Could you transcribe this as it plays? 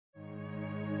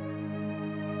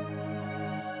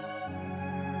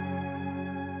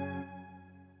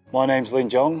My name's Lin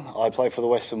Jong. I play for the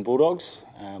Western Bulldogs.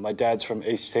 My dad's from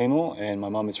East Timor and my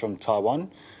mum is from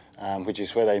Taiwan, which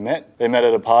is where they met. They met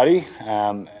at a party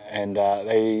and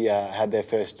they had their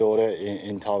first daughter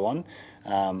in Taiwan,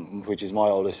 which is my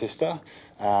older sister.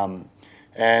 And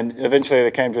eventually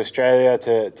they came to Australia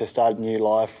to start a new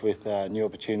life with a new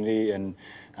opportunity, and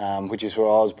which is where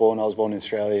I was born. I was born in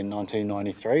Australia in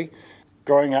 1993.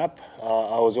 Growing up,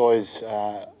 I was always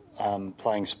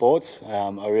playing sports.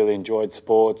 I really enjoyed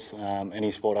sports,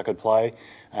 any sport I could play,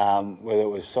 whether it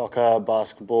was soccer,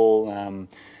 basketball,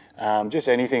 just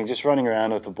anything, just running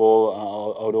around with the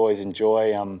ball, I would always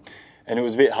enjoy. And it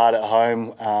was a bit hard at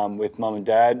home with mum and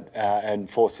dad and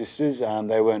four sisters.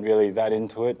 They weren't really that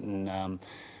into it. And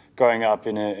growing up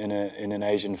in an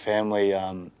Asian family,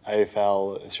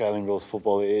 AFL, Australian rules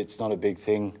football, it's not a big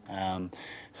thing.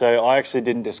 So I actually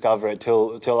didn't discover it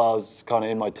till I was kind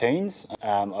of in my teens.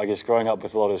 I guess growing up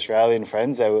with a lot of Australian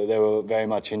friends, they were very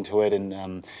much into it,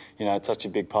 and it's such a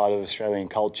big part of Australian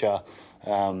culture.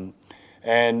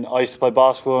 And I used to play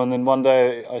basketball, and then one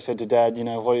day I said to Dad,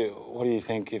 what do you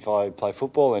think if I play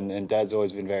football? And Dad's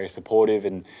always been very supportive,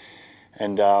 and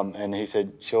he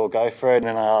said, sure, go for it. And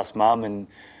then I asked Mum, and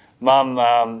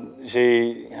Mum,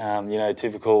 she,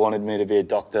 typical, wanted me to be a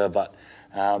doctor, but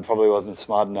probably wasn't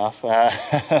smart enough.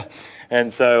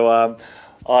 And so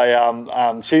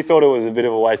she thought it was a bit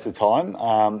of a waste of time,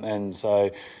 and so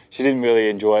she didn't really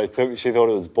enjoy it. She thought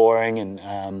it was boring,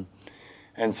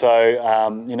 and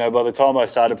so by the time I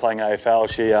started playing AFL,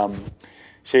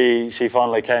 she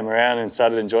finally came around and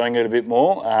started enjoying it a bit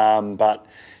more. But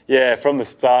yeah, from the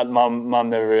start, Mum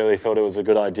never really thought it was a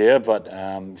good idea, but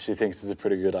she thinks it's a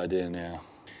pretty good idea now.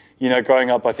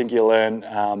 Growing up, I think you learn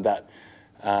that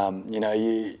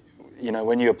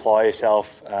when you apply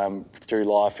yourself through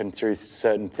life and through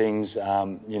certain things,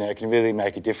 it can really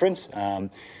make a difference.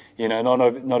 Not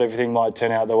everything might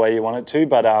turn out the way you want it to,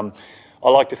 but I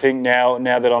like to think now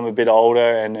that I'm a bit older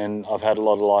and I've had a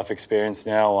lot of life experience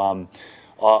now,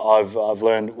 I've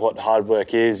learned what hard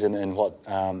work is and what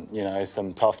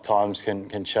some tough times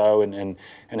can show, and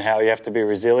how you have to be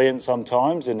resilient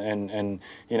sometimes and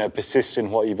persist in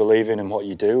what you believe in and what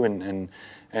you do,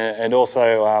 and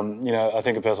also I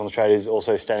think a personal trait is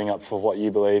also standing up for what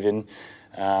you believe in,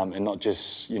 and not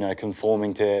just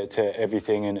conforming to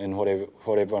everything and what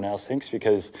everyone else thinks.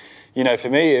 Because for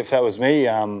me, if that was me,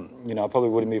 I probably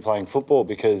wouldn't be playing football,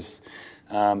 because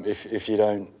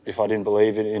if I didn't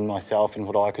believe in myself and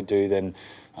what I could do, then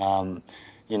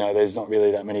there's not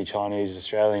really that many Chinese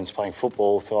Australians playing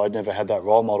football, so I'd never had that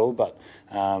role model. But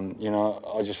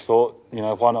I just thought,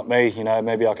 why not me?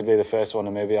 Maybe I could be the first one,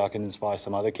 and maybe I can inspire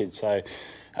some other kids. So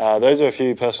those are a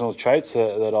few personal traits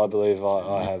that I believe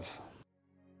I have.